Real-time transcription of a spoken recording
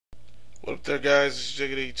What up there, guys? It's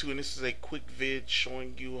Jagged82 and this is a quick vid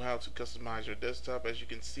showing you how to customize your desktop. As you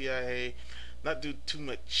can see, I not do too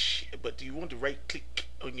much, but do you want to right click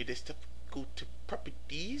on your desktop, go to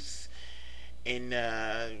properties, and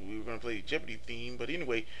we were going to play the Jeopardy theme, but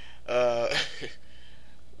anyway, uh,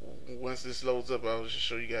 once this loads up, I'll just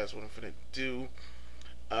show you guys what I'm going to do.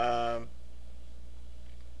 Um,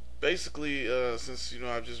 Basically, since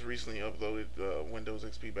I've just recently uploaded Windows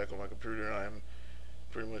XP back on my computer, I'm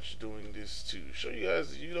pretty much doing this to show you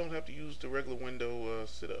guys you don't have to use the regular window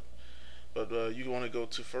setup. But you want to go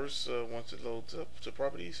to first, once it loads up to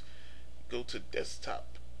properties, go to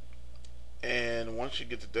desktop. And once you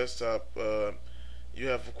get to desktop, you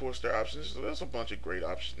have, of course, their options. So there's a bunch of great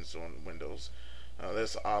options on Windows.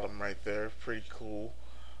 That's Autumn right there, pretty cool.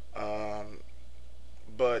 Um,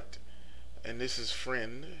 but and this is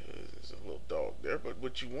friend. There's a little dog there. But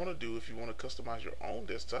what you want to do if you want to customize your own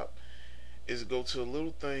desktop is go to a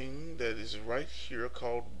little thing that is right here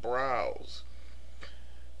called browse.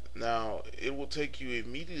 Now it will take you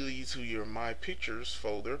immediately to your my pictures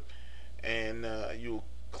folder, and you'll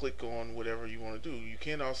click on whatever you want to do. You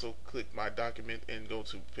can also click my document and go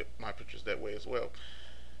to my pictures that way as well.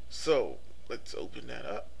 So let's open that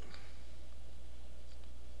up.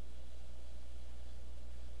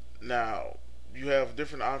 Now you have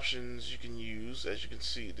different options you can use. As you can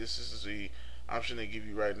see, this is the option they give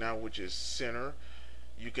you right now, which is center.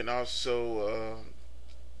 You can also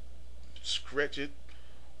stretch it,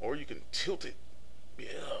 or you can tilt it.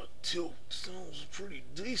 Yeah, tilt sounds pretty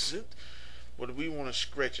decent, but we want to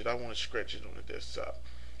stretch it. I want to stretch it on the desktop,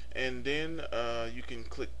 and then you can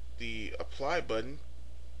click the apply button,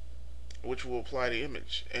 which will apply the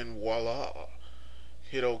image, and voila,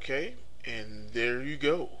 hit OK, and there you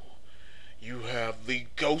go. You have the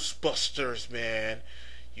Ghostbusters, man.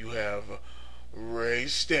 You have Ray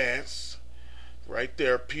Stantz, right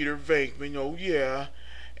there, Peter Venkman, oh yeah,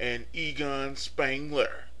 and Egon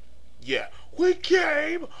Spangler. Yeah, we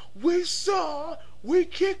came, we saw, we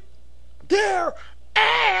kicked their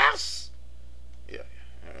ass. Yeah,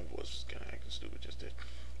 my voice was kind of acting stupid just did.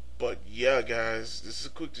 But yeah, guys, this is a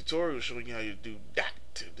quick tutorial showing you how you do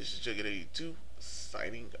that. This is Jagged82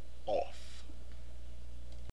 signing off.